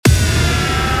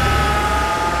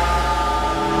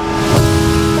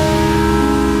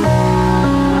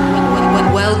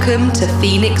Welcome to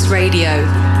Phoenix Radio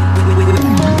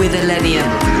with ILLENIUM.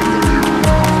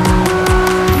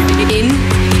 In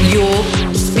your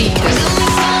speakers.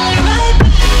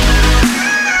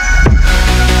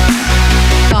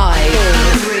 5,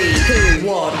 4, 3, 2,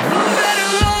 1.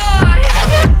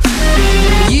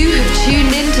 You have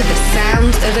tuned into the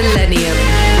sounds of ILLENIUM.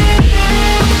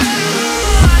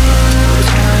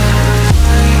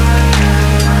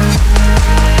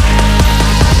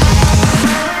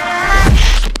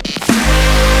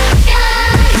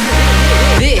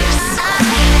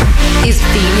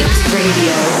 Phoenix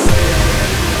Radio.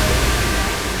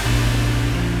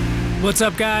 What's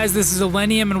up, guys? This is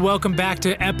ILLENIUM, and welcome back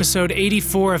to episode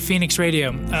 84 of Phoenix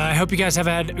Radio. I hope you guys have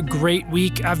had a great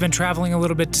week. I've been traveling a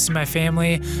little bit to see my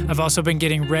family. I've also been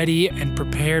getting ready and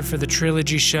prepared for the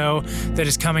trilogy show that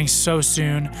is coming so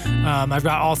soon. I've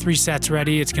got all 3 sets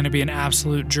ready. It's going to be an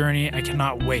absolute journey. I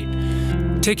cannot wait.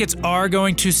 Tickets are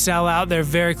going to sell out. They're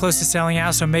very close to selling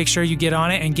out, so make sure you get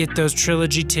on it and get those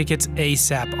trilogy tickets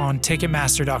ASAP on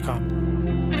Ticketmaster.com.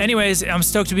 Anyways, I'm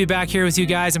stoked to be back here with you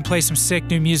guys and play some sick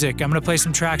new music. I'm going to play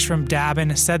some tracks from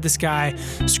Dabin, Said the Sky,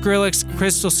 Skrillex,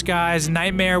 Crystal Skies,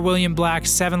 Nightmare, William Black,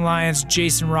 Seven Lions,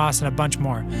 Jason Ross, and a bunch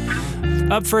more.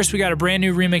 Up first, we got a brand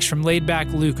new remix from Laid Back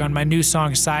Luke on my new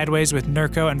song Sideways with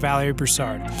Nurko and Valerie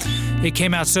Broussard. It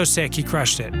came out so sick, he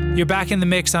crushed it. You're back in the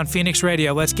mix on Phoenix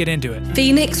Radio. Let's get into it.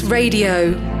 Phoenix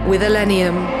Radio with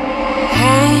ILLENIUM.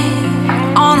 Hey,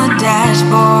 on the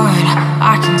dashboard,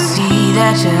 I can see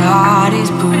that your heart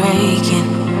is breaking.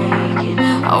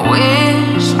 I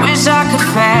wish I could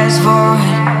fast forward,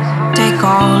 take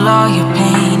all of your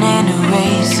pain and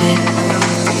erase it.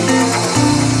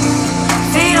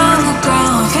 Feet on the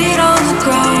ground, feet on the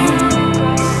ground.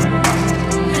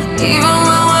 Even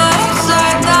when we're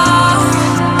upside down,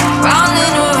 round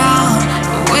and around,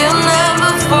 we'll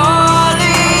never fall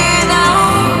in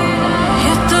out.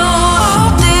 If the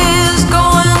world is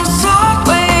going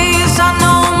sideways, I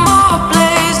know more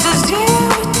places here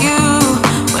with you.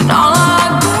 When all our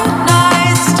good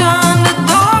nights turn to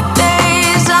dark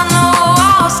days, I know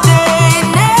I'll stay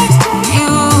next to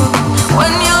you.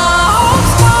 When your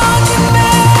hopes gone, you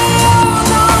better hold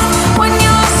on. When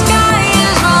your sky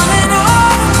is running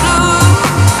out of blue,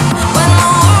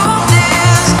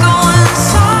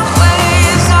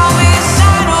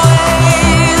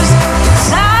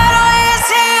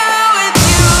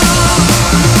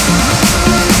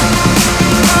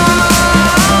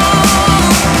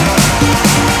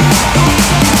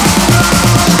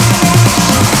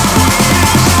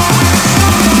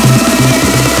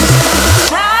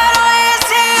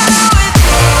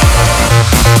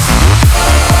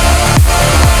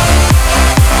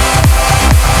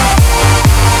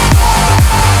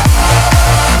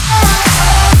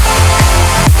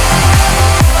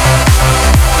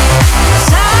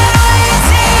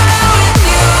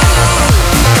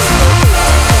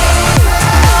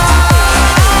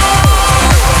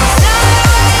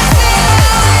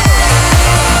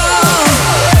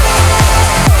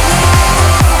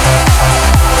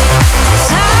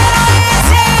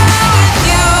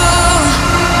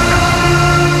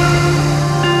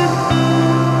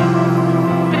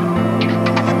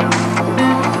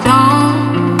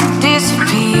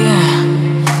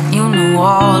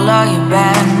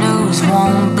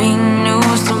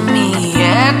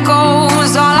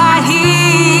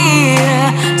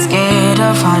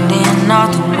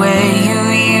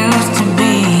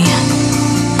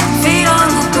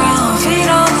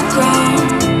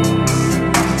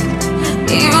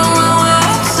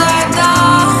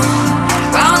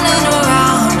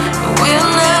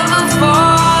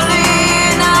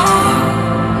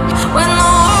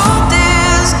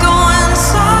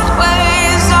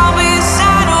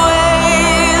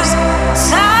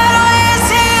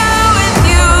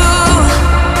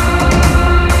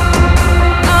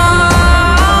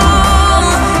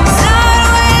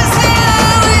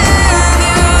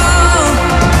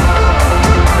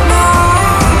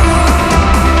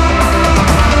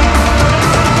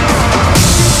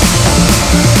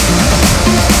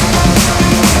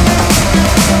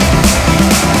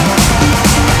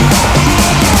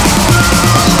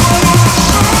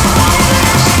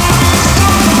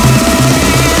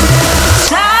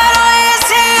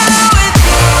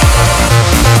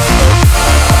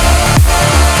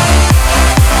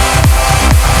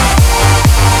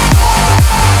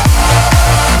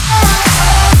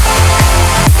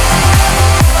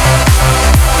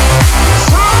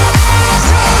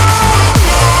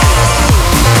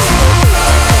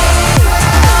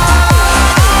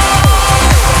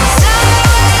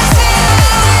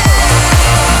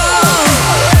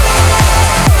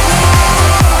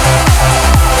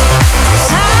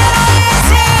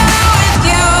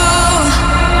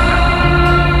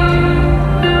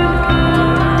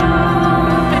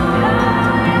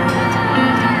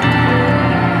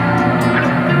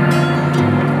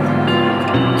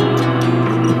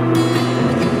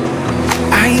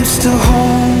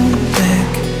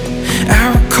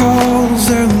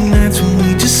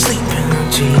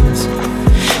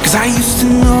 used to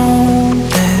know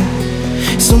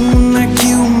that someone like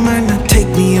you might not take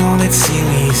me all that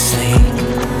seriously,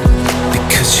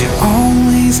 because you're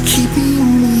always keeping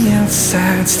on the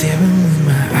outside, staring with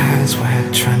my eyes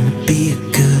wide, trying to be a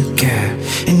good guy.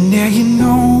 And now you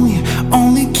know you're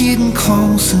only getting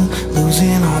closer,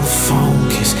 losing all the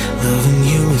focus. Loving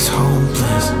you is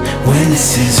hopeless. When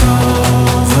this is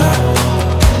over,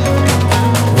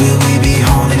 will we be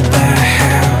haunted by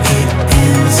how it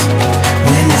ends?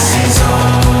 When this is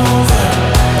over,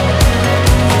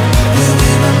 will we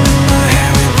remember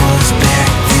how it was back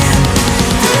then?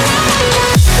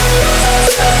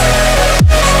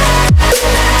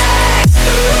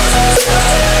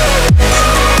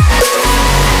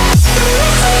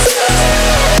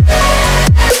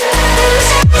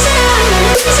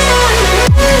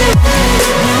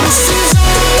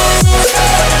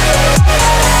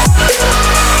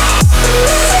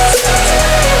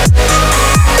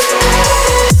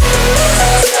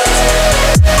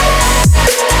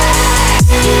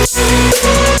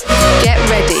 Get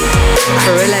ready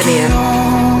for ILLENIUM.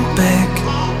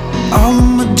 All of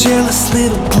my jealous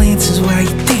little glances while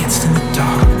you danced in the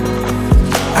dark.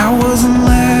 I wasn't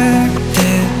like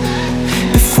that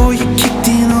before you kicked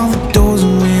in all the doors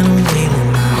and ran away with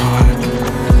my heart.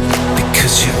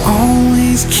 Because you're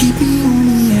always keeping on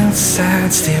the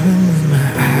outside, staring with my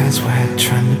eyes wide,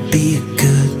 trying to be a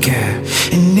good guy.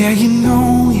 And now you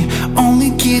know you're only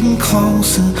getting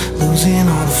closer, losing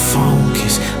all the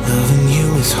focus. Loving you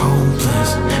is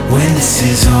hopeless. When this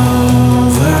is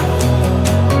over,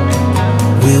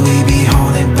 will we be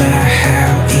haunted by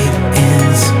how it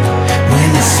ends? When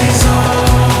this is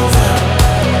over,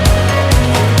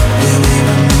 will we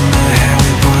remember how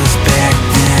it was back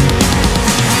then?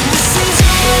 This is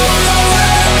over.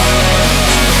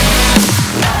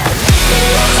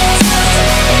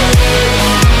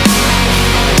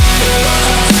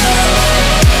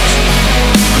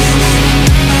 Will we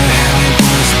remember how it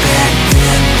was back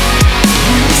then?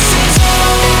 This is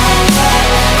over.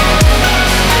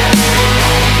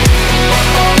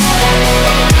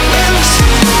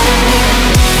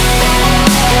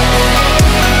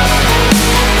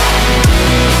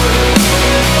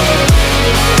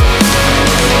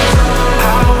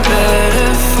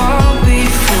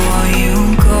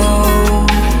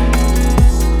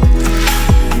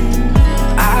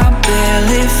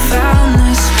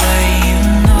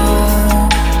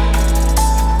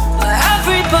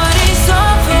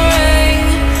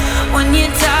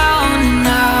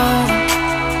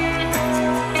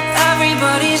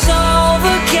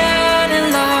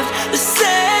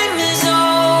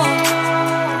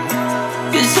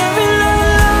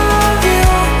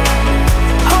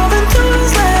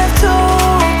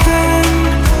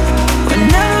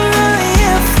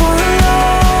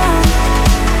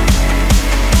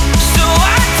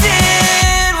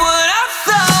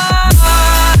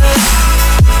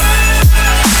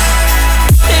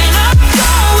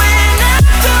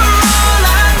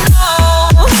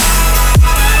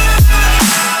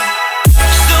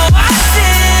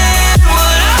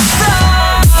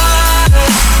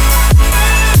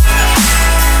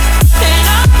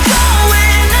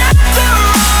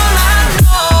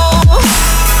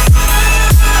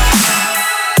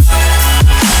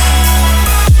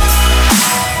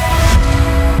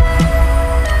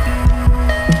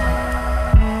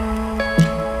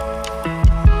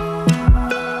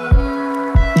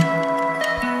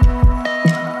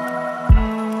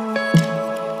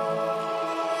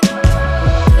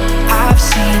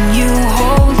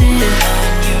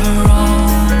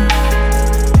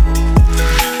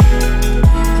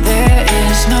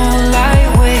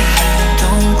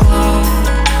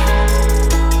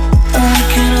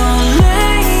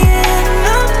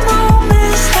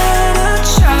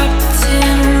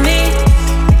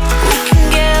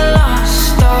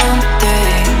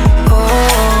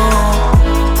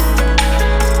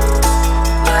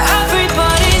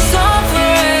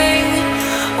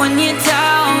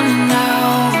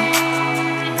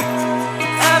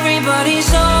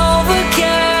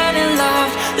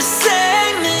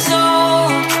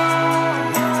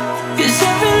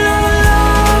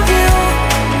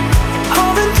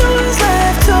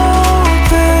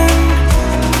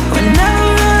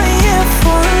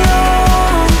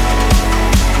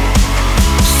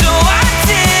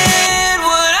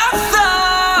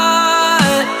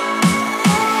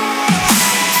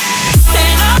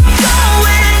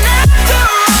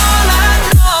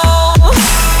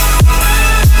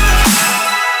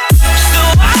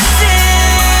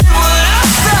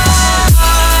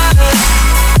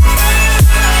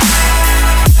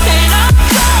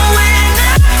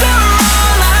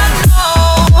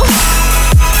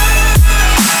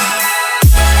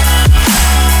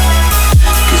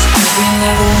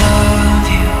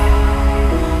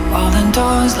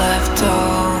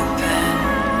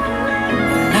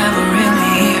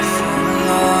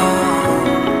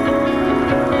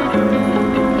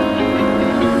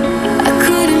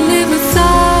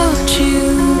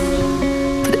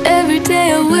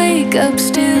 wake up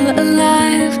still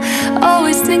alive,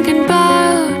 always thinking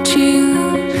about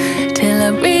you, till I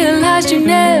realized you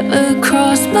never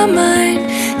crossed my mind.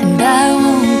 And I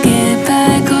won't get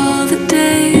back all the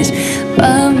days,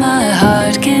 but my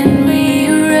heart can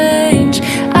rearrange.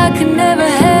 I can never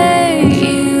hate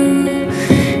you.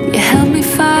 You helped me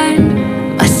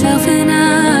find myself, and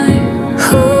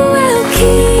who will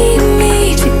keep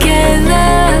me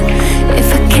together if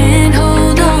I can't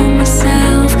hold on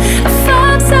myself? I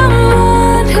found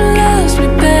someone who loves me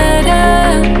better.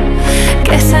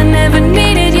 Guess I never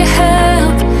needed your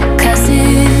help, 'cause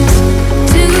it's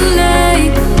too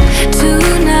late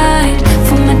tonight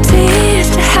for my tears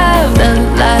to have the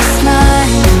last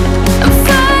line. I'm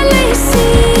finally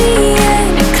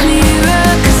seeing it clearer,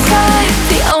 'cause I'm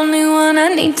the only one I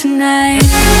need tonight.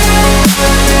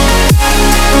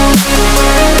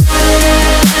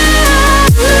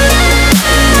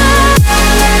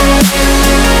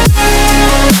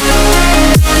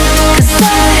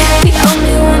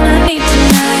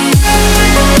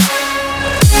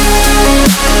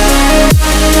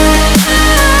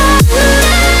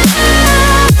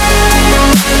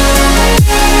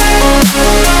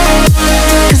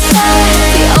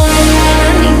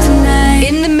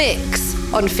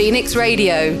 On Phoenix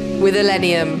Radio with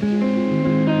ILLENIUM.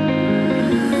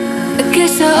 I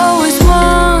guess I always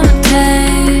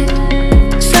wanted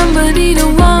somebody to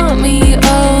want me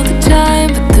all the time,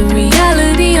 but the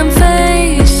reality I'm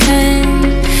facing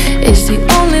is the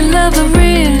only love I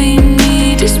really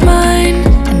need is mine.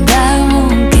 And I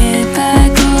won't get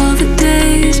back all the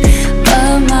days,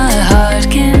 but my heart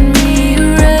can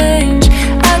rearrange.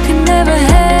 I can never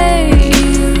hate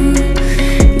you.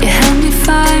 You help me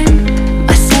find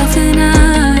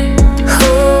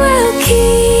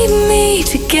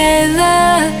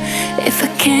together if I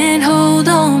can't hold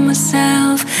on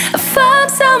myself. I found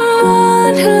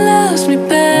someone who loves me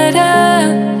better.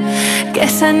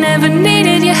 Guess I never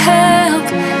needed your help,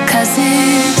 'cause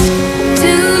it's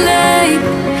too late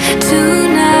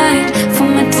tonight for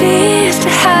my tears to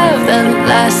have the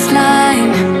last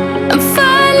line. I'm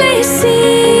finally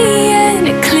seeing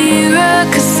it clearer,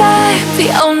 'cause I'm the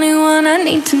only one I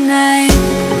need tonight.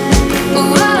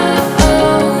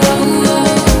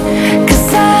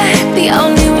 The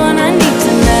only one I need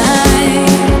tonight.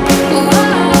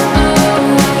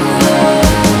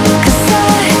 'Cause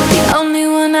I'm the only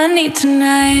one I need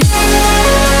tonight.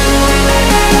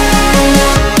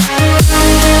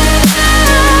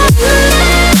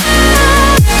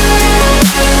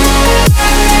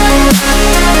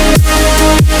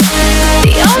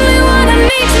 The only one I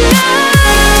need tonight.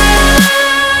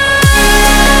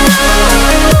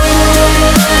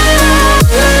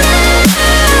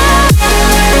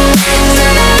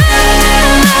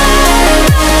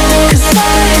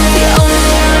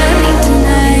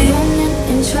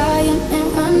 Trying and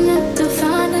running to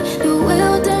find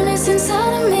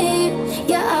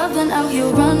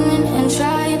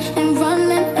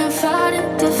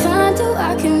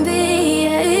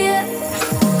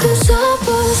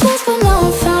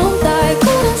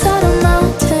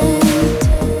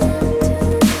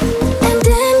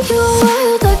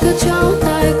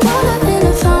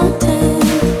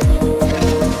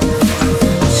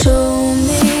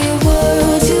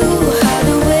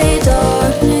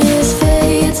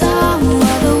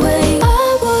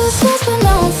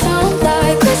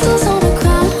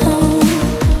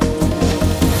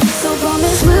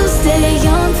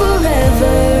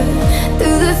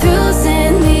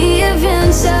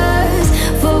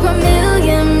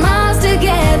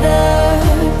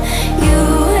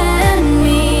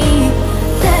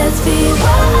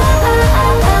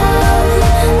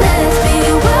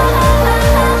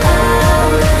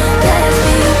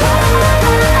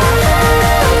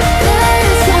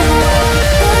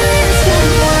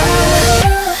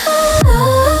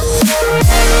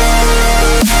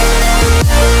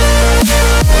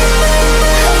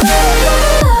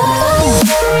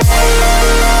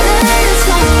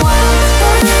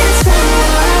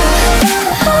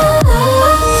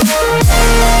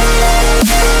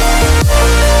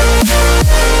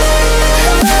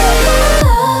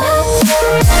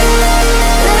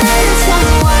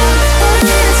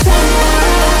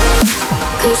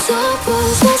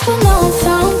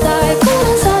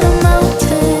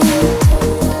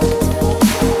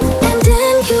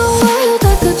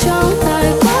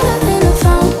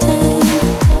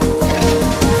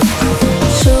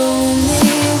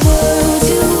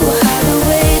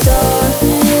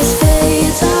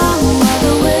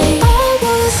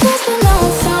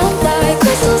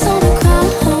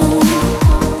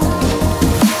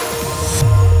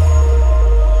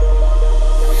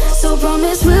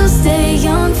promise we'll stay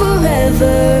young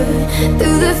forever,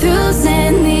 through the thrills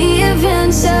and the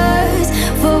adventures,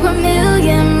 for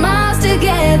 1,000,000 miles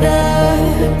together,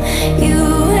 you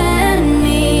and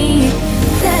me.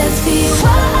 Let's be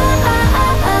wild,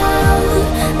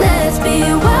 let's be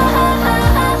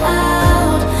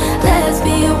wild, let's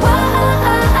be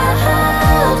wild,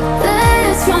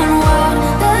 let's run wild,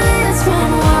 let's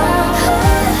run wild.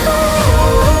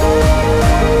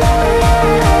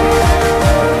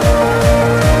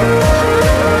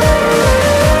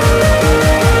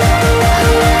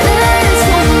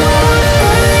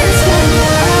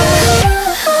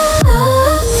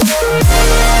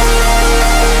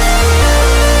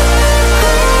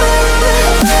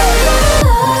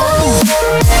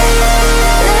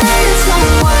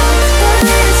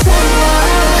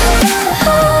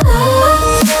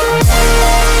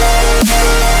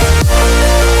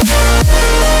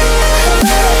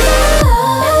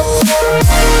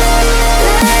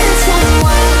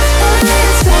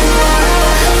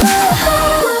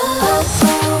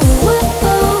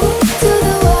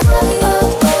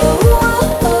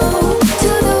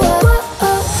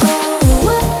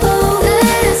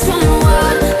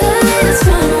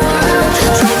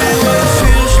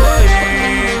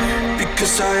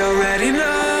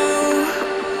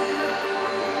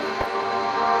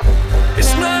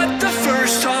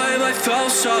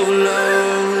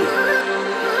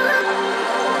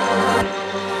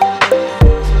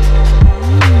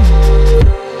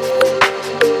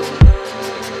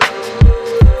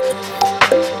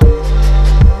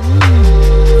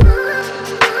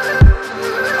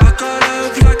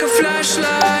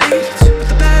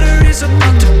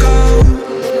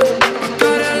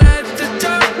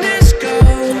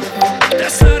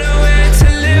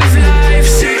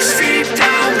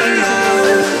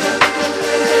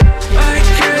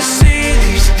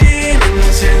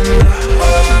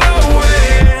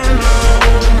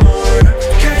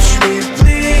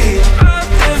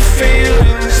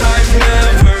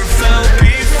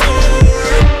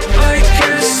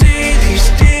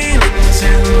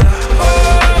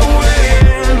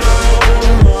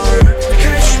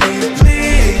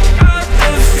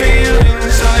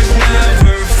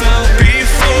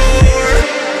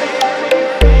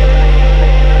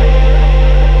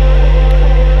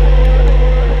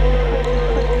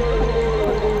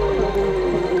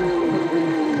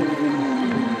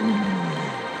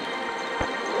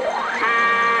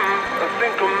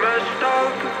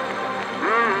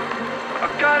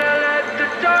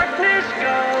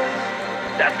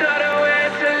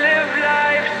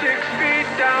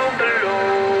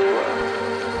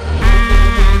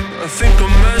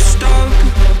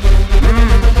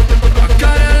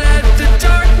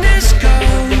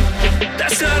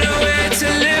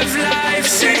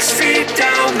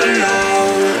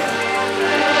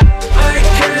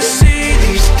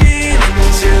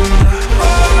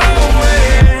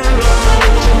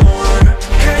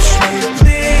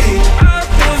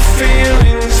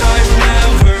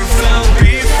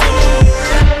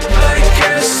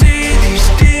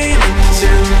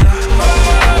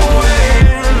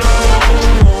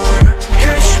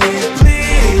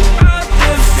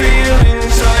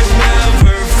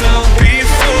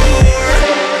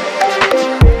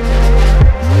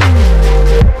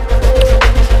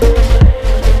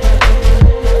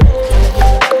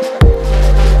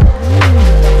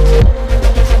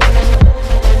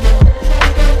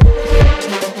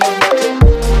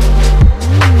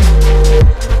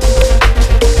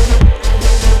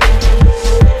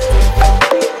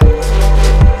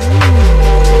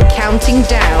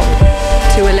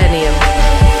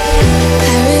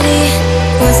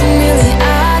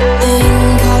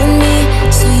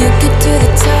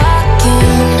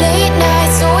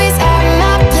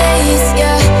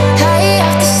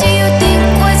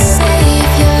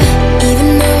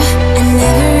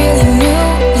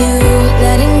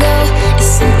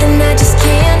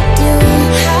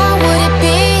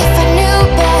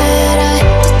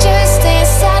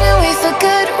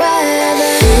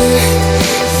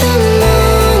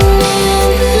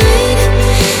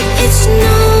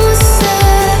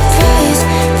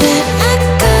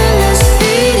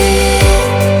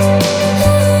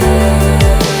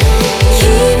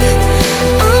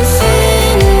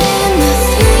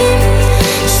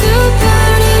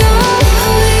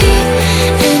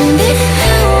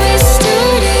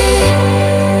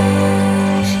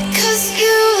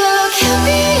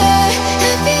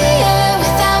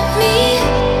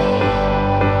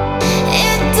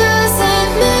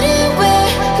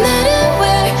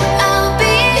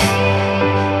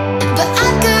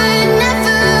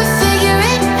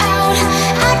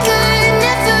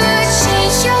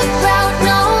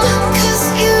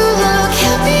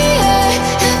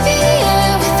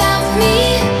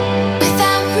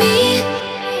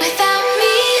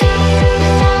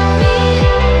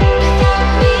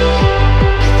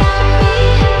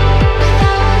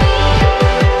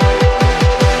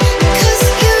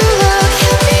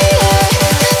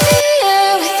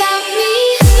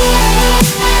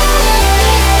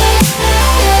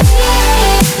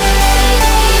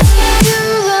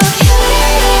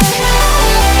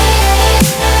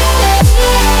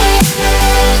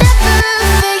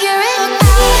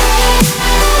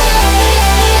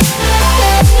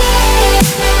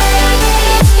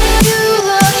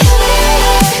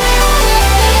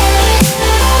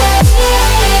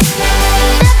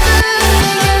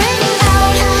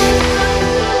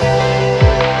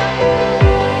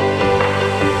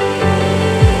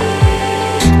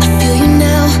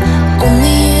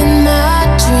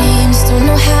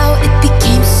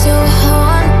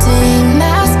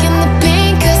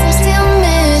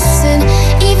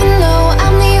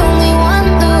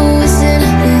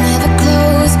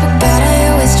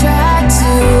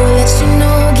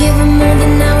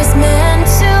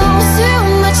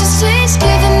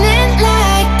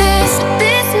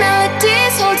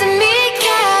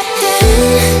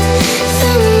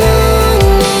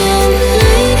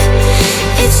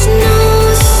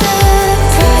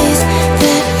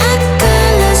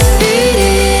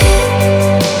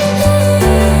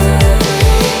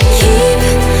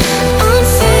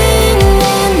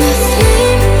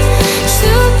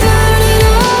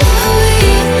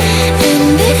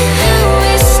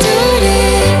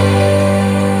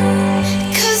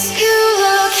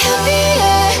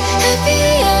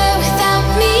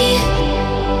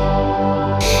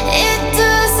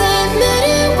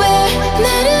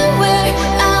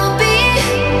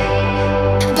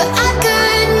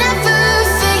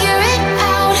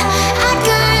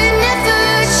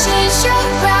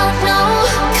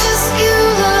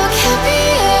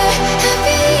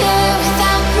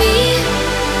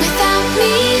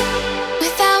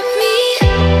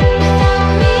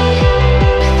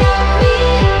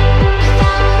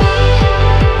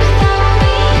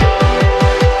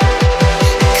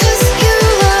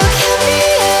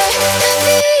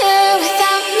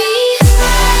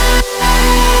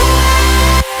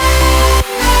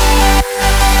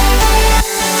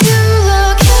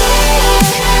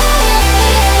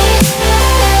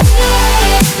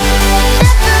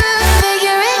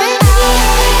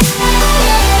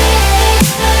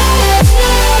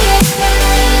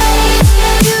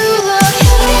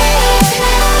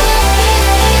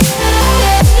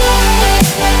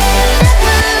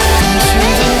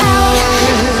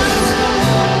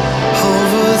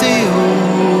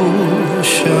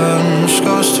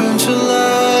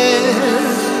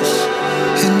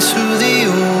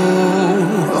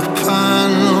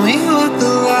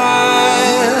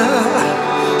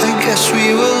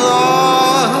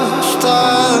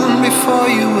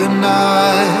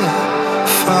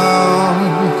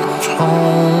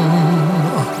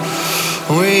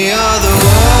 are the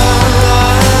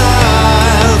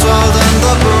wild, wild and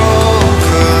the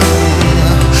broken.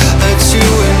 It's you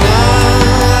and I,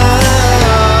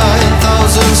 and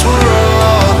thousands were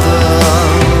all them.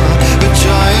 With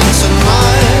giants and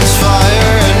mice,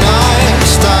 fire and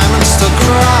ice, diamonds to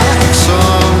crack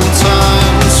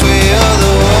sometimes. We are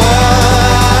the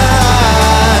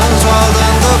wild, wild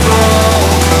and the broken.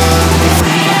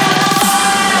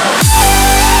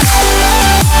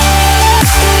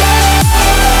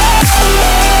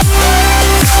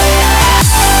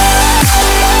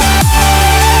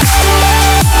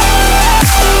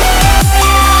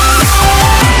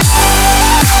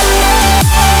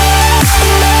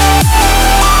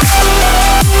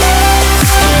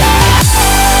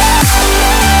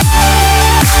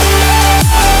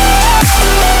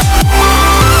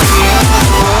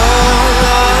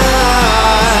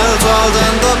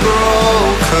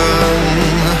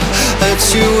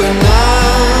 You and I,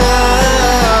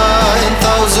 and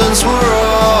thousands were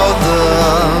all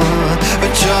them.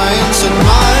 With giants and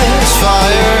mice,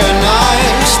 fire and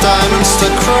ice, diamonds to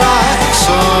crack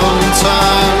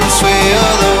sometimes. We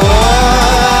are the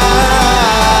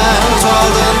wild,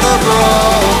 wild and the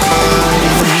broken.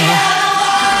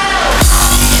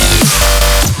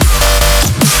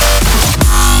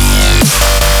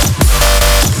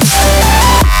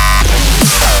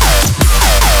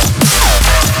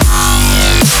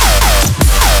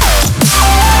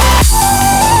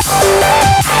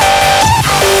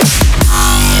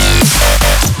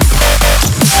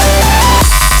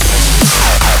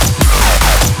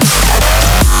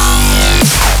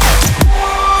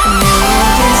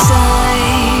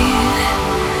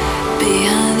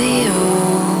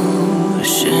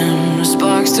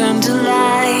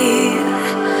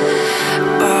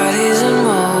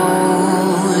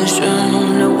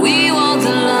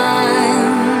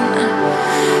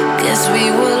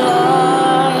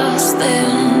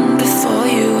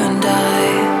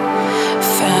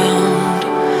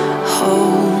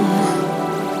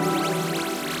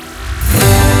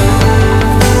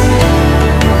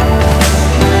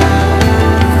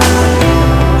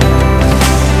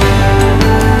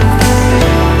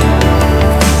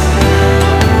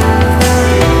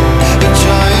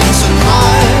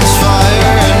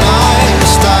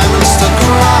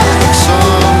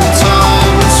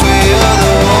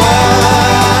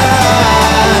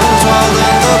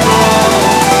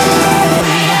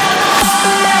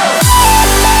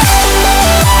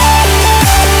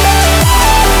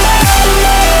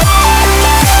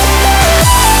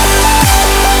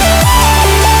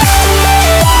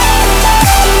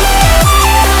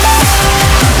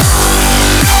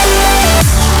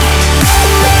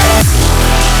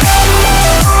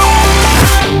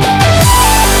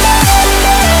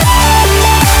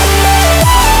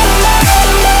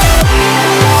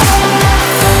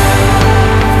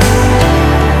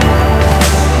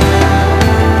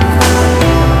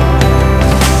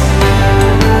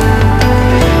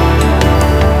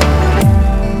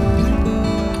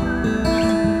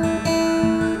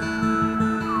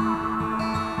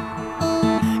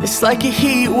 It's like a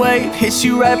heat wave hits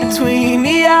you right between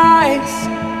the eyes.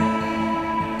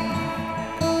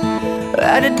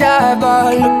 At a dive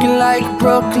bar looking like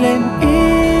Brooklyn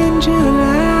in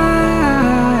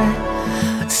July.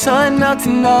 Sun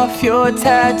melting off your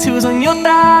tattoos on your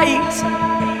thighs.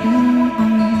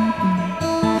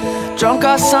 Drunk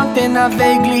off something I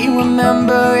vaguely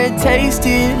remember. It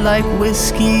tasted like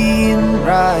whiskey and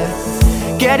rye.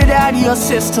 Get it out of your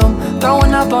system,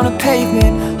 throwing up on the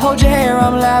pavement. Hold your hair,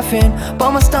 I'm laughing, but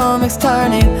my stomach's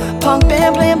turning. Punk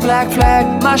band playing Black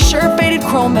Flag, my shirt faded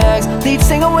chrome mags. Lead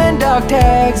singer wearing dog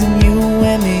tags, and you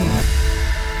and me.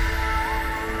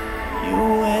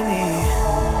 You and me.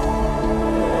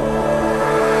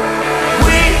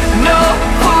 We know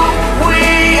who we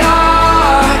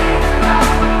are.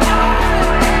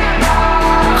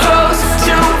 Close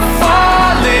to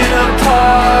falling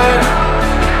apart.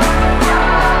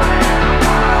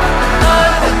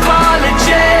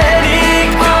 Unapologetic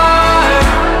heart.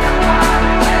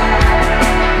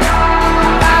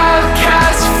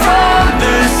 Outcast from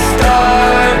the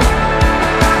start.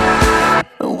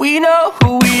 We know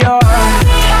who we are.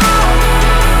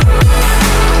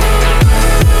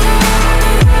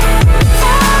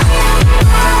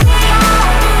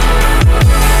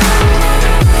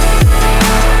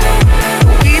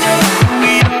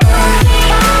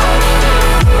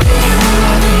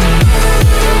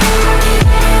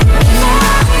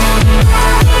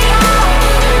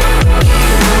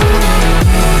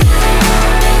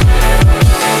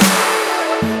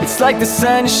 It's like the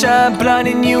sunshine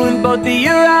blinding you in both of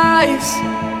your eyes.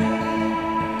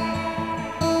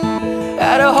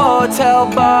 at a hotel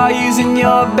bar using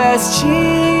your best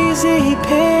cheesy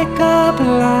pickup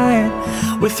line.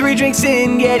 With 3 drinks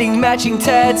in, getting matching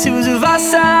tattoos of our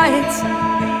sides.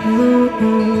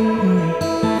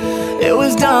 It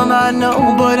was dumb, I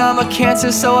know, but I'm a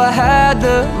Cancer, so I had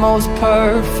the most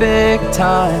perfect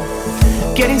time.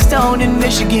 Getting stoned in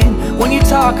Michigan, when you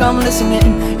talk I'm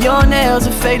listening. Your nails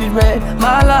are faded red,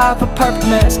 my life a perfect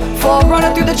mess. Fall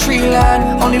running through the tree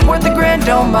line, only worth the grand,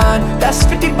 don't mind. That's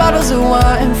 50 bottles of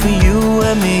wine for you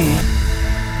and me.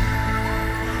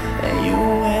 And you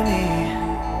and me.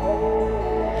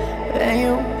 And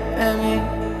you and me.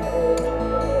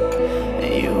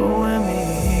 And you and me.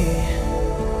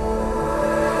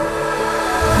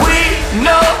 We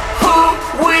know who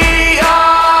we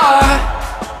are.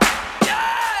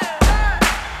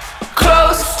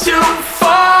 Close to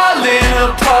falling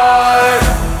apart.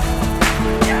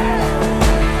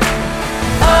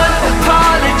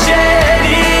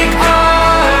 Unapologetic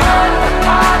heart.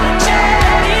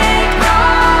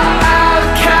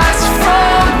 Outcast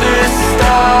from the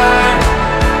start.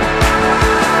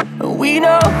 We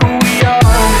know who we are.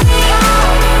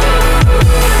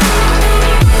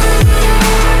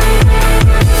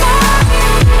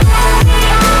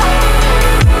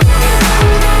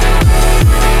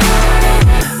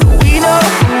 We know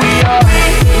who we are. We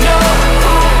know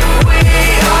who we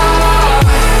are.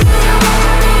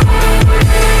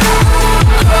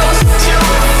 Close to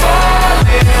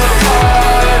falling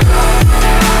apart.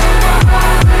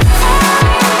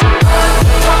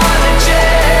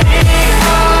 Unapologetic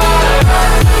heart.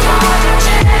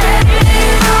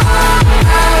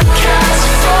 Outcast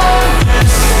from the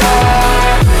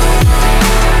start.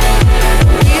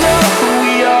 We know who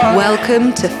we are.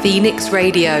 Welcome to Phoenix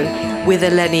Radio with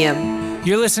ILLENIUM.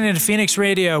 You're listening to Phoenix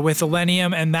Radio with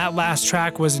ILLENIUM, and that last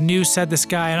track was New Said the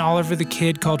Sky and Oliver the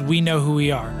Kid called We Know Who We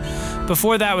Are.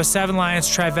 Before that was Seven Lions,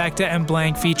 Trivecta, and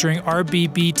Blank featuring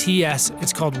RBBTS.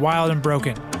 It's called Wild and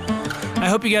Broken. I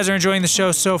hope you guys are enjoying the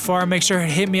show so far. Make sure to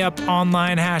hit me up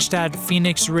online, hashtag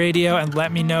Phoenix Radio, and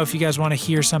let me know if you guys want to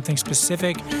hear something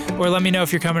specific, or let me know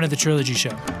if you're coming to the Trilogy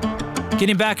Show.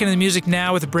 Getting back into the music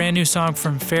now with a brand new song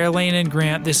from Fairlane and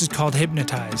Grant. This is called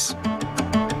Hypnotize.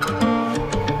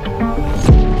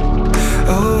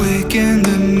 Awake in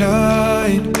the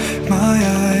night, my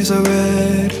eyes are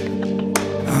red.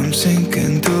 I'm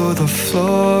sinking through the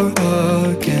floor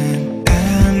again,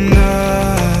 and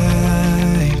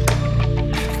I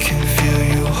can feel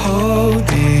you hold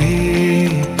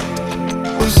me.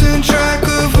 Losing track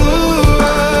of who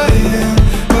I am,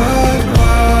 but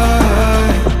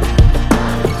why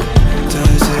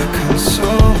does it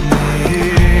console me?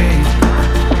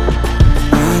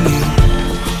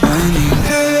 I need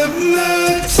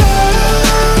hypnotized.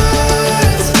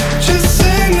 Just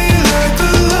sing me like a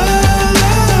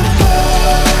lullaby.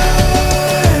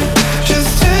 Just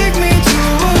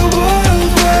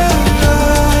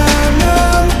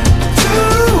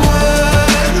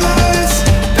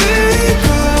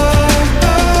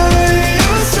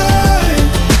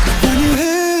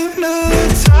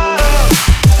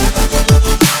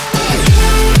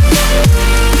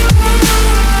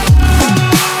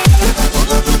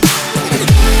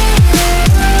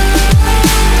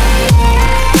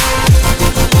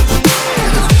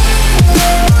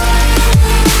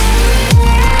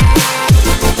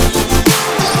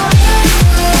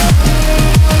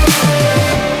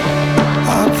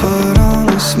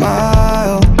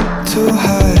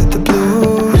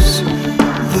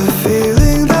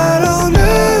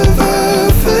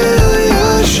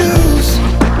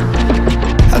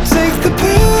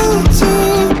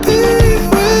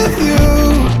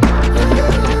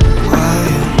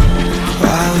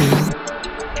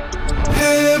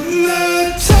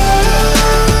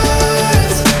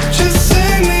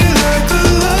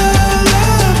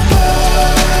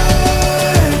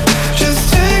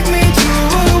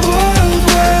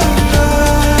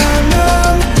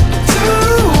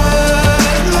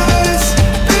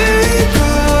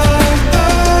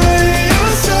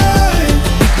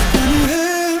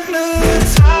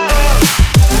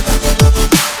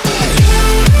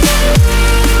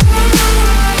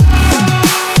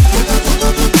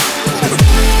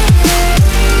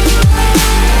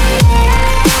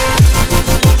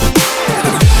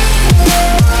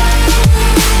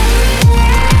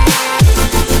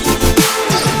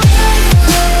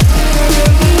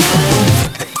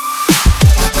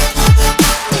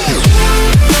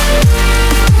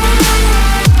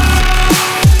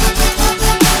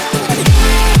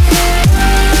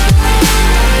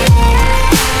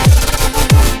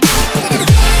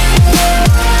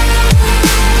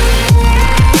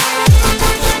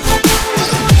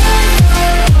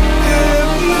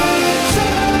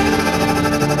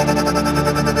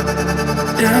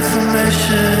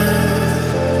information,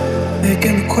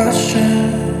 making me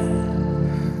question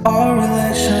our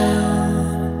relation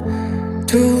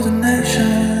to the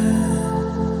nation,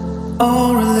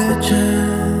 our religion,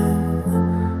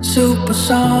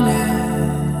 supersonic,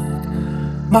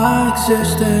 my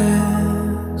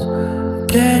existence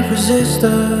can't resist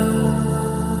us.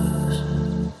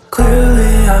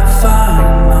 Clearly I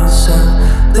find myself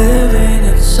living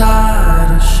inside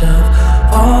a shelf.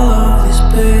 All of these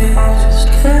pages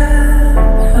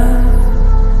can't help.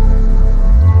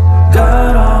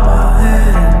 Got all my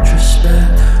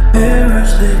introspect,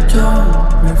 mirrors they don't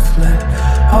reflect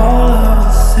all of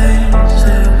the things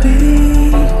that we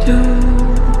do.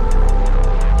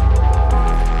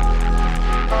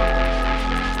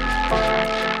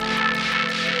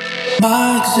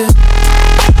 My existence.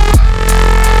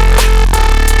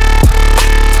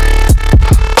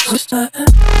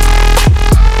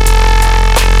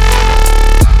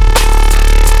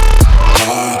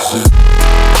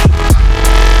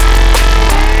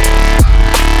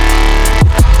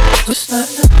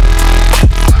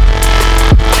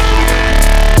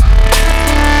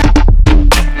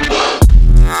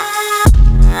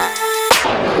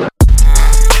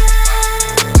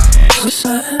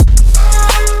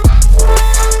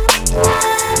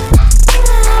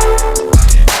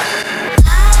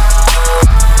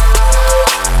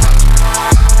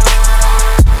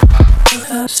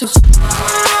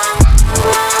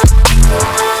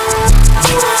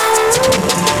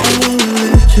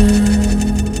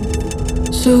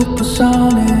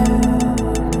 Supersonic,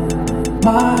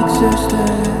 my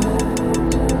existence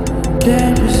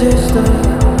can't resist us,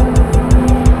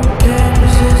 can't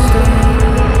resist us.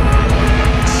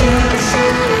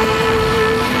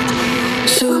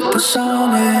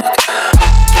 Supersonic.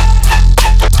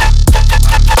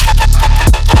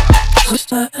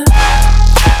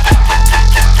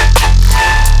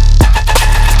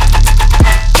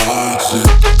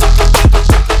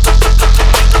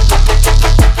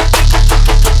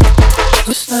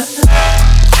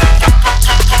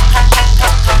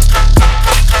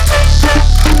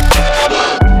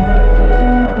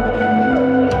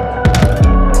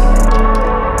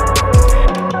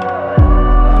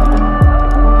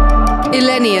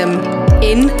 ILLENIUM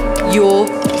in your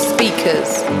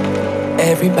speakers.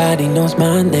 Everybody knows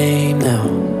my name now,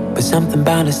 but something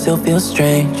about it still feels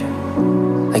strange.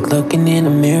 Like looking in a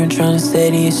mirror, trying to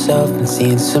steady yourself and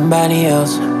seeing somebody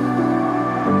else.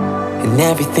 And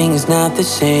everything is not the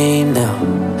same now.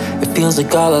 It feels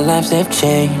like all our lives have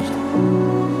changed.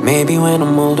 Maybe when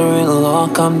I'm older it'll all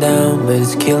calm down, but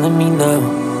it's killing me now.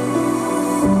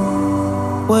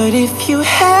 What if you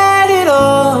had it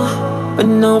all, but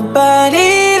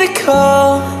nobody to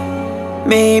call?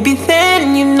 Maybe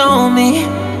then you know me.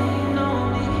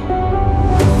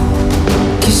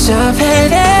 'Cause I've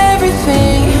had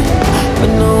everything, but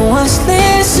no one's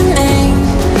listening,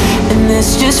 and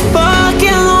it's just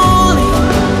fucking lonely.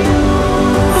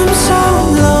 I'm so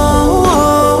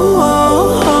lonely,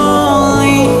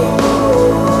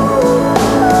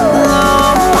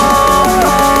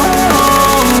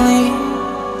 lonely,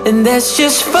 and that's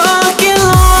just fucking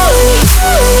lonely.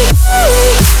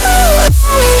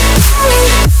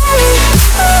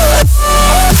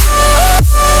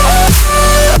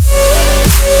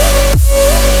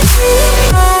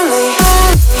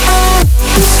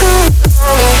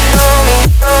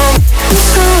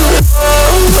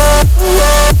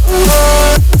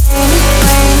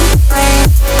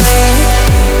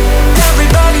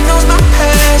 Everybody knows my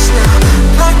past now,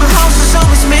 like my house was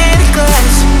always made of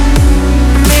glass.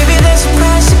 Maybe there's a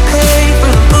price to pay for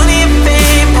the money and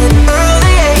fame at an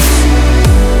early age.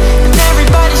 And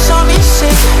everybody saw me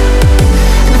sick,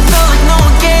 and it felt like no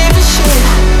one gave a shit.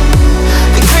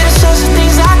 They criticized the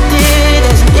things I did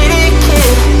as an idiot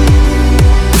kid.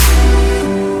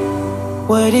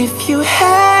 What if you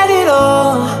had it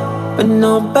all, but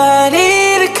nobody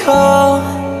to call?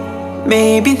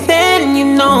 Maybe then you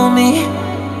know me.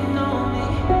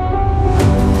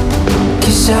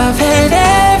 'Cause I've had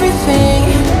everything,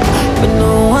 but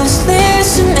no one's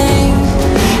listening,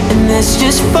 and that's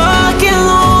just fucking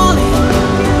lonely.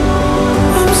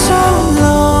 I'm so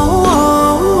lonely,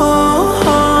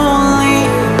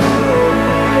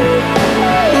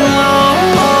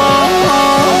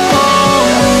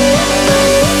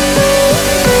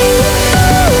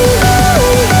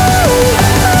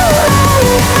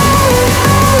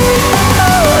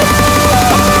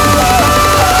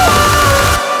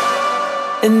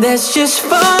 and that's just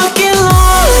fucking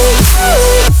lonely.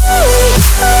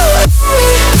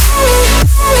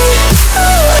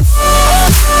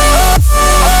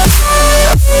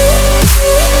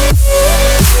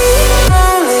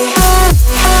 Lonely.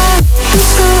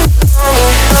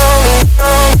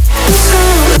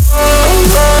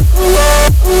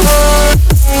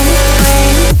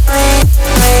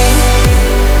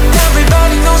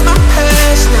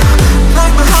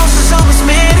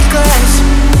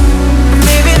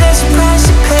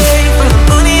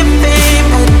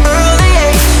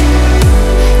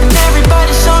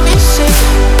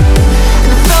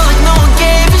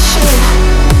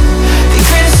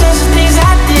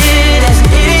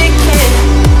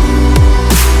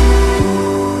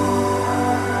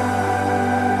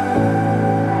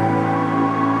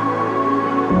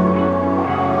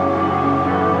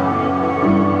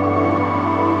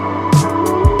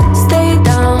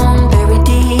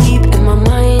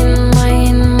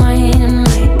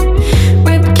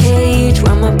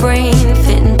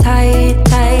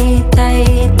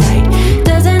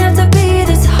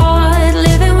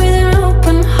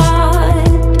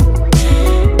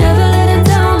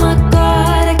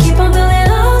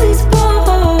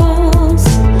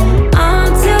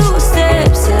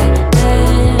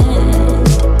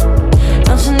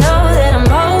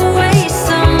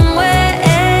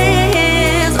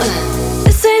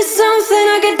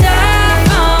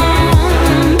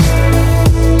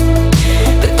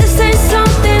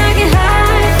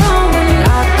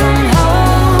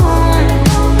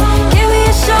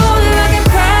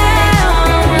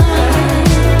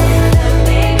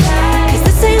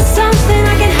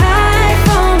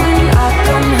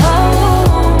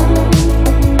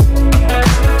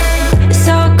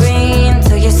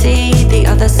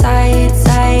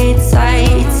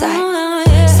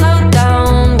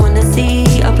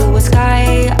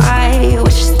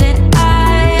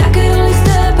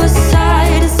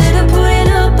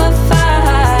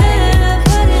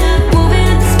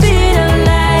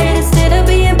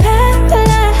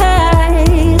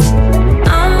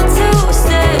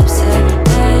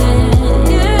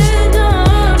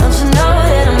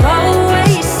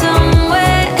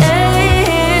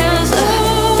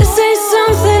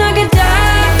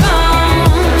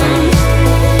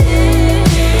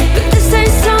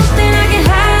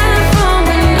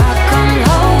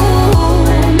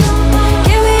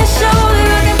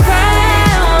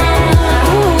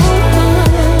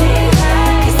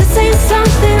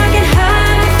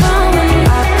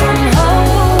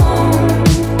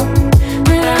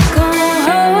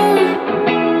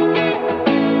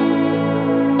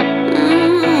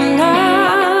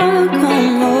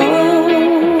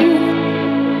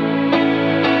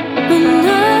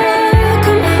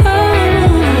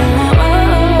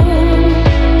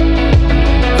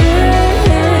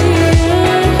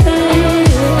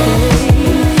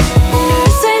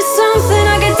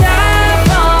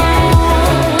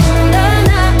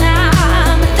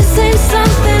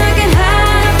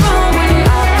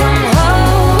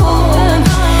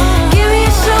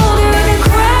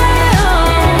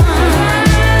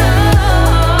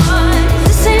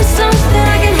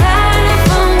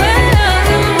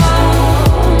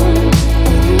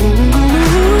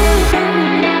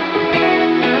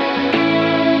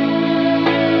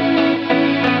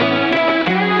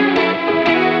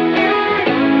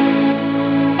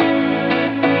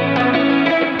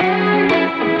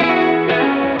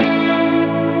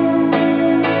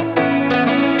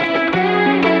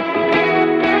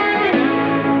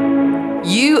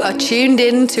 are tuned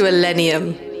in to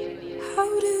ILLENIUM.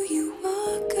 How do you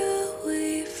walk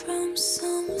away from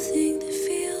something that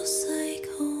feels like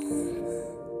home?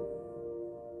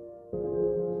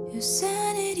 Your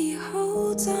sanity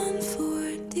holds on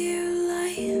for dear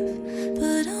life,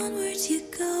 but onwards you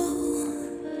go.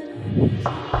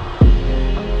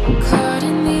 Caught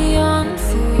in the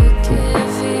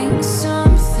unforgiving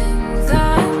something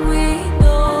that we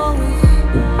know.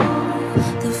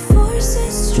 The force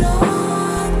is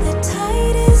strong, the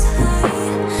tide is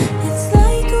high. It's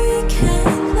like we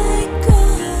can't let go.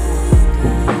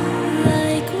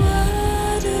 Like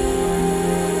water,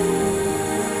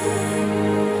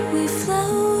 we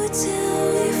flow till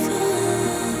we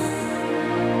fall,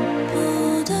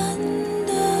 pulled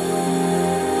under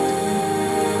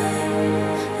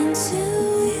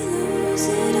until we lose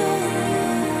it all.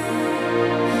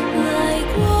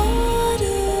 Like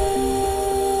water,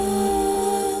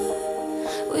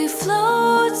 we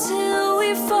flow till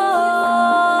we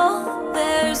fall.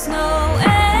 There's no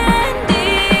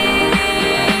ending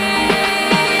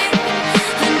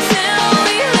until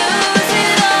we lose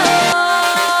it all.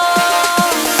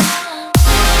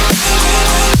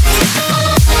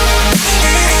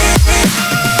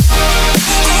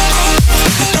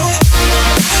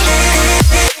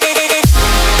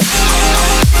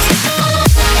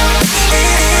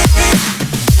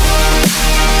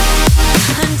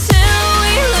 Until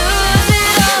we lose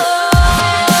it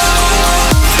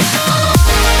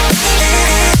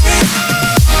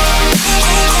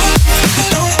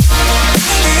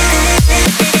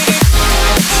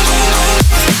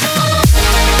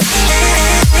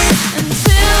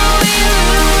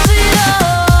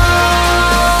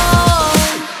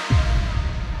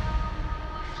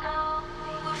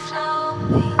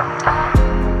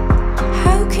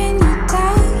How can you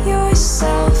doubt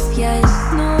yourself? Yet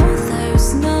no,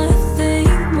 there's nothing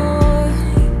more.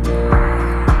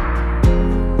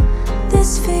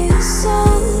 This feels so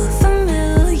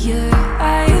familiar.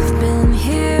 I've been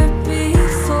here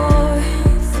before.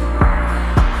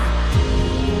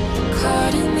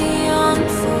 Caught in the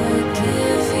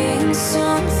unforgiving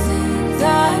something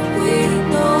that we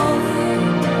know.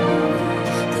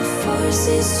 The force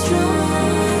is strong,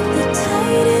 the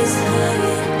tide is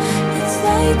high. It's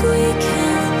like we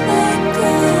can't let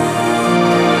go.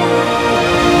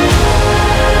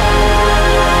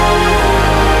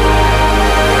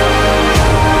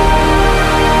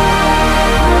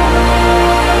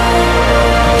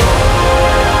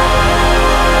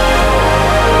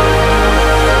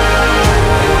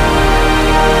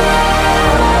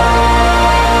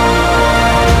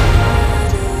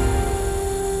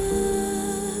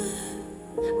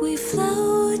 We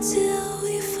flow till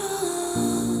we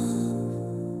fall,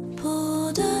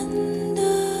 pulled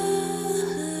under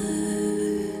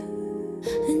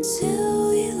until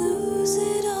we lose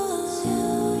it all.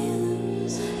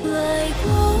 Like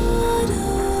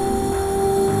water,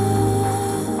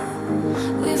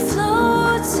 we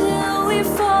flow till we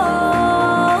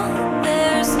fall.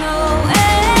 There's no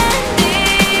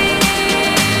ending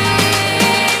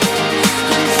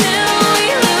until we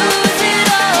lose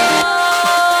it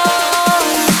all.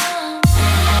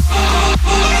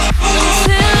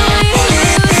 Until we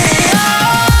lose it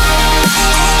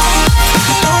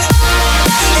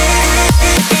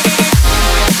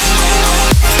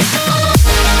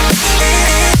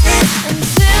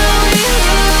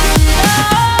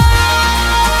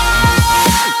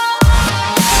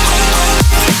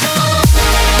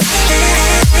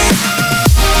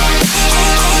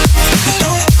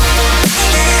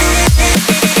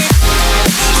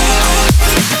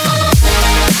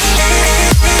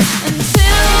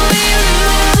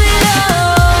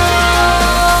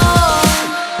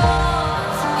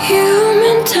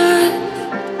Human touch,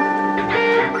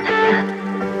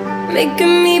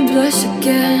 making me blush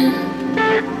again.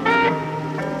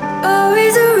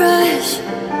 Always a rush,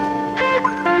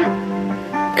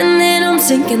 and then I'm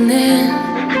sinking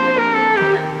in.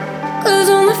 Clothes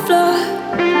on the floor,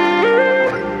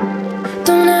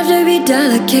 don't have to be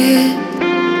delicate.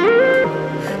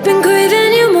 Been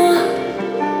craving you more.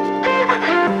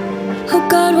 Oh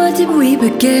God, what did we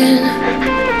begin?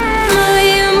 My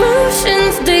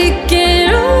emotions taking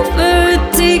over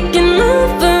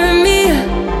me.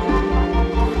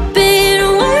 Been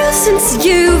a while since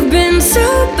you've been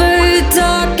sober,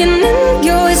 talking in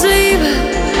your sleep.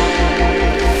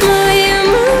 My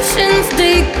emotions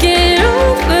taking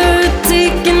over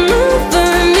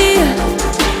me.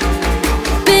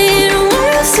 Been a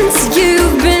while since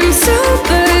you've been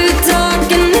sober,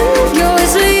 talking in your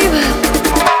sleep.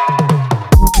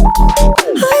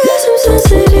 I got some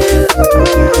sunset.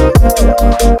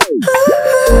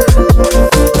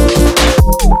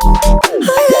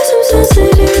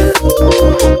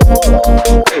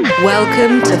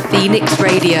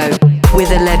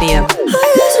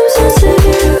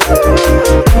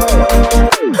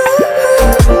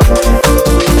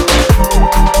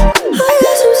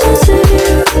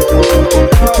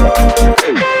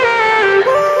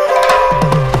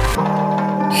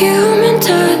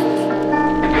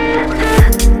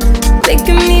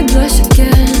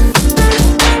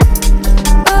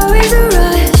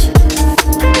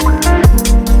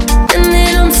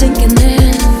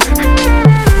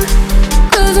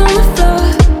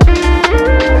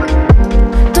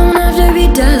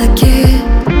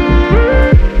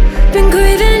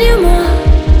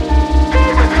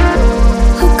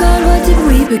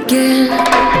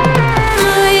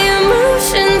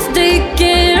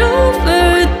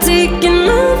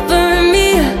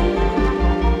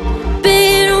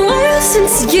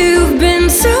 You've been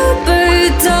sober,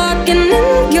 talking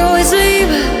in your sleep.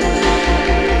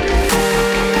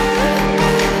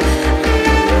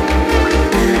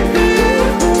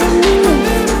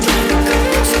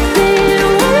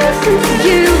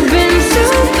 You've been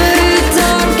sober,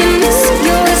 talking in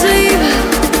your sleep.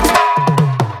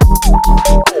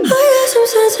 I guess I'm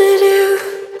sensitive.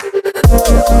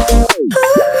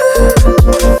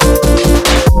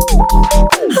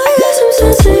 I guess I'm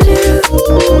sensitive.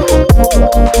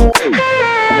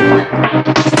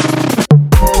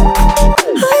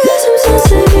 I guess I'm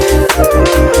sensitive.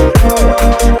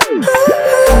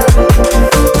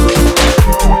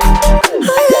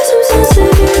 I guess I'm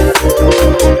sensitive.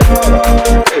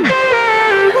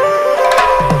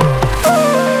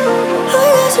 I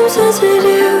guess I'm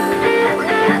sensitive.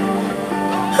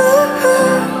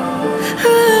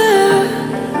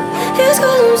 It's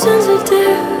 'cause I'm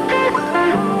sensitive.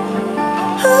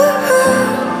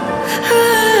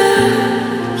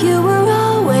 You were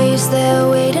always there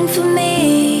waiting for me.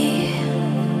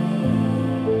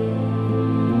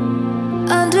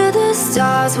 Under the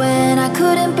stars when I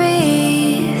couldn't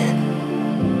breathe.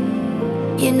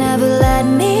 You never let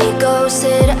me go,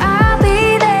 said I'll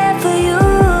be there for you.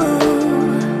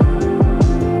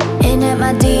 And at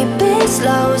my deepest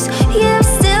lows, you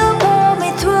still pulled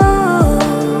me through.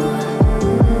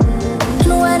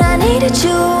 And when I needed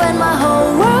you and my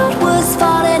whole world was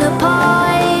falling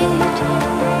apart,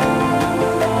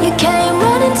 you came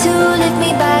running to lift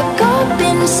me back up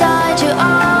inside your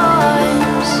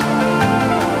arms.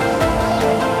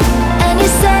 And you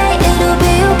say it'll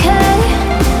be okay.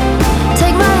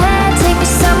 Take my hand, take me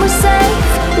somewhere safe.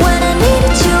 When I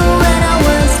needed you and I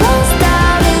was lost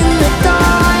out in the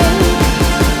dark,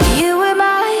 you were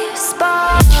my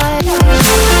spark.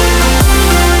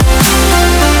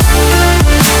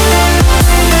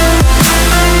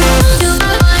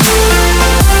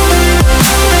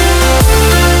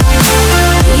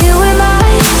 You were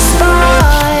my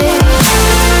spark.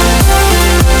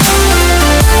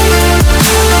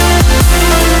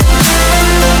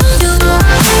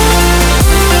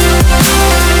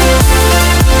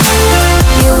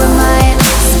 You were my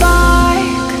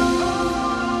spark.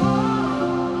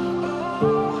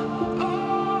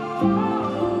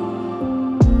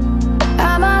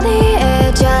 I'm on the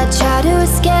edge, I try to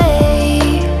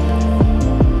escape.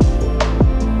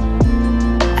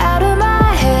 Out of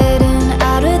my head and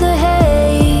out of the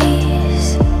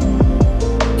haze.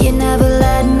 You never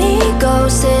let me go,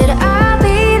 said I'll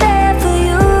be there for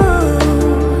you.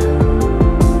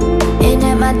 And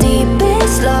at my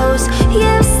deepest lows,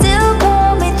 you still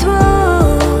pull me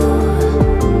through.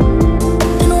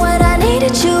 And when I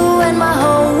needed you and my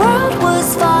whole world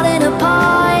was falling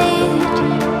apart,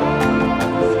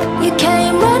 you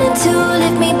came running to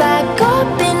lift me back up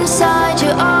inside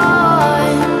your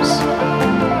arms.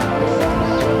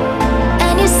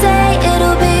 And you say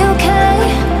it'll be okay.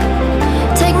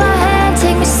 Take my hand,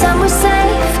 take me somewhere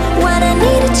safe. When I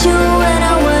needed you and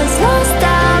I was lost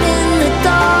out in the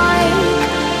dark,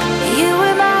 you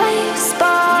were my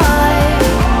spark.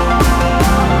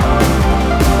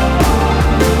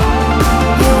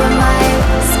 You were my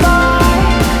spark.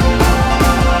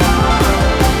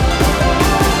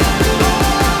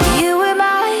 You were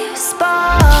my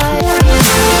spark. You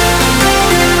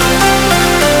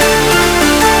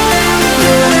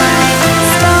were my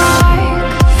spark.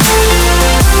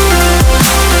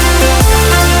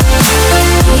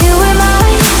 You were my spark. You were my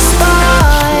spark.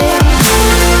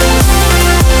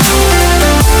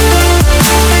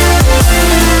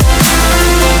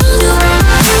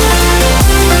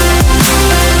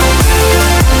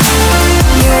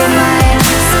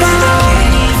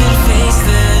 Can't even face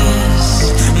this.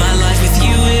 My life with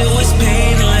you, it was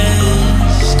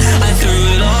painless. I threw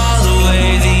it all away,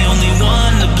 the only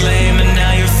one to blame, and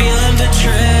now you're feeling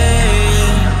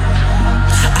betrayed.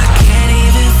 I can't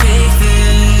even fake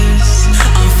this.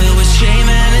 I'm filled with shame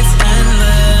and it's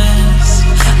endless.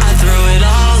 I throw it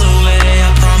all away,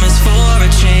 I promise for a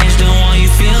change. Don't want you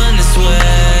feeling this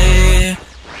way.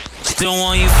 Don't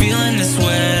want you feeling this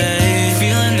way,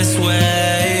 feeling this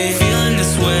way, feeling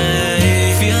this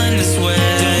way, feeling this way.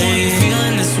 Don't want you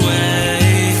feeling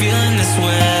this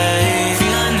way,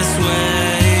 feeling this way, feeling this way,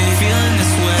 feeling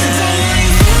this way. Don't want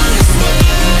you feeling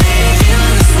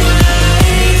this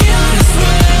way, feeling this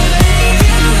way,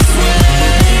 feeling this way,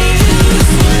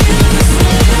 feeling this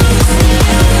way, feeling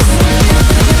this way,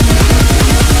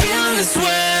 feeling this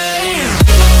way.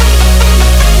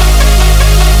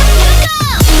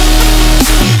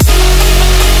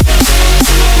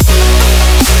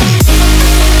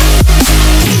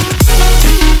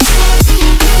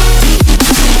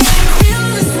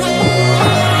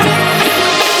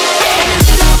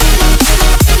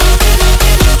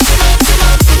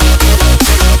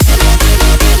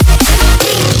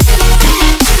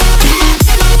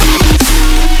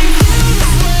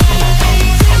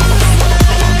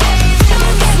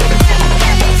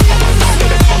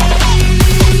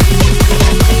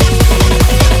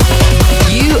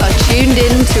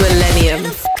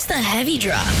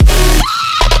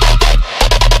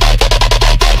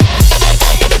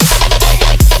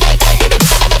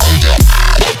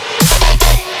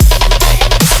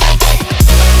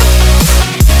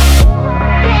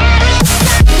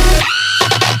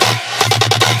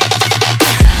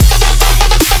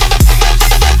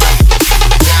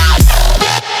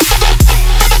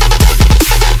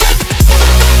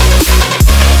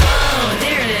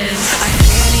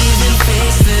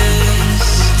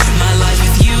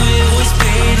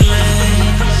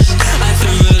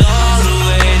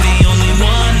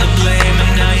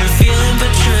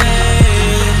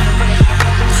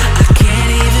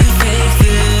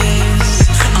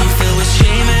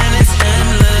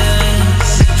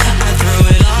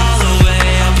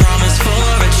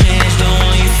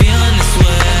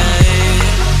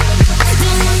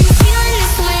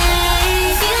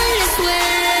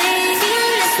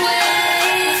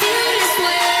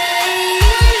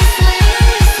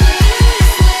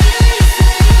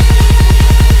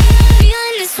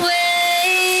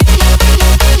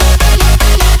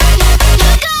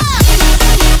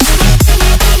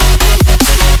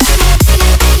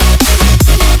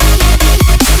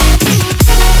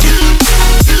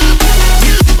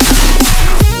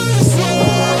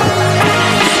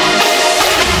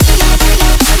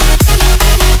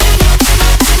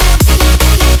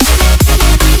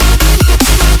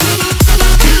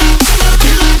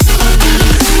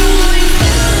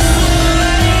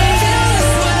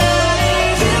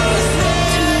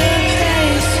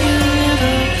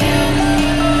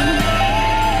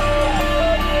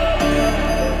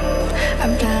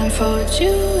 blindfold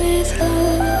you with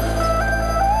love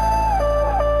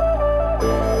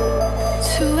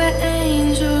to where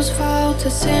angels vow to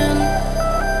sin.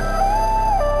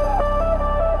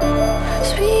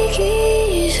 Speak easy.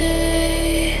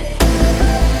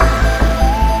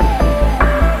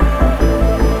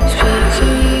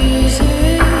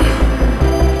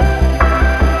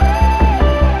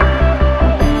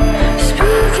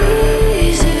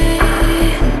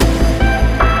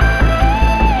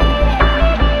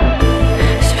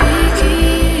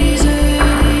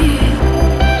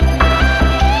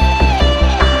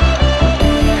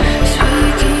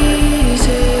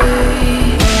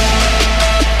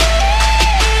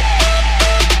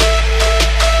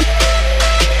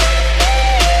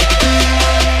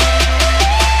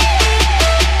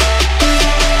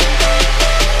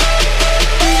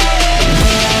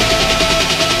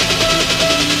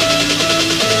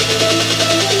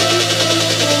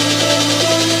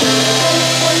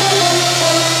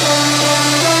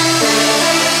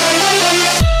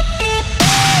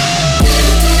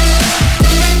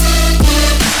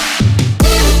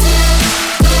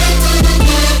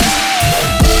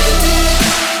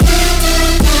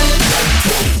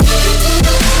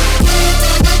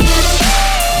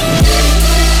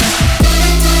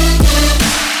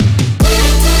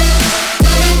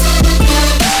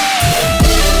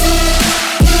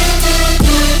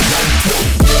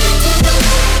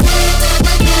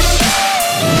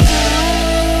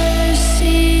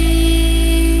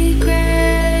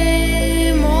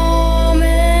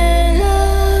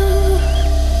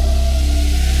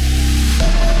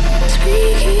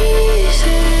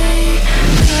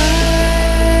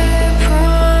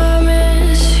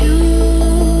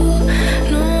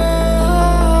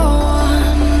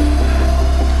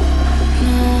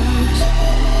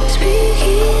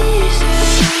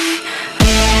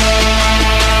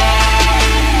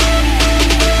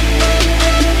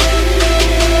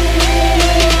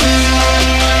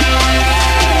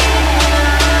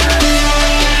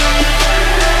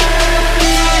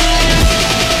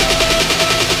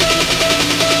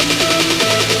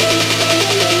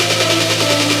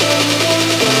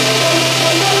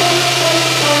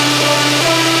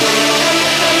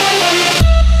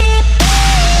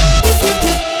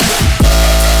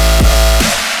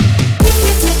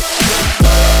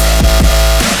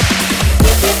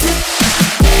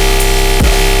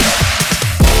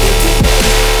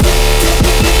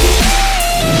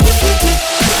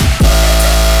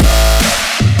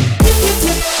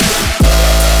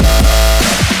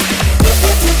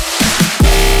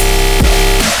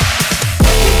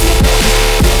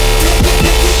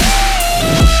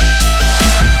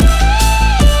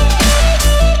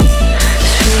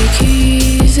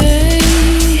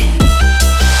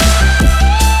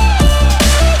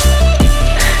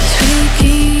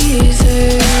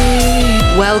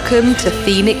 Welcome to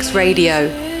Phoenix Radio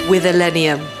with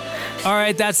ILLENIUM. All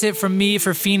right, that's it from me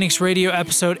for Phoenix Radio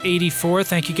episode 84.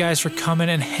 Thank you guys for coming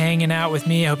and hanging out with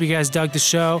me. I hope you guys dug the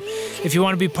show. If you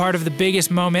want to be part of the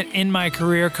biggest moment in my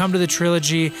career, come to the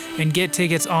Trilogy and get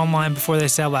tickets online before they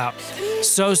sell out.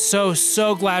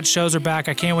 So glad shows are back.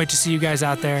 I can't wait to see you guys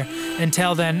out there.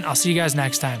 Until then, I'll see you guys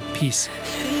next time. Peace.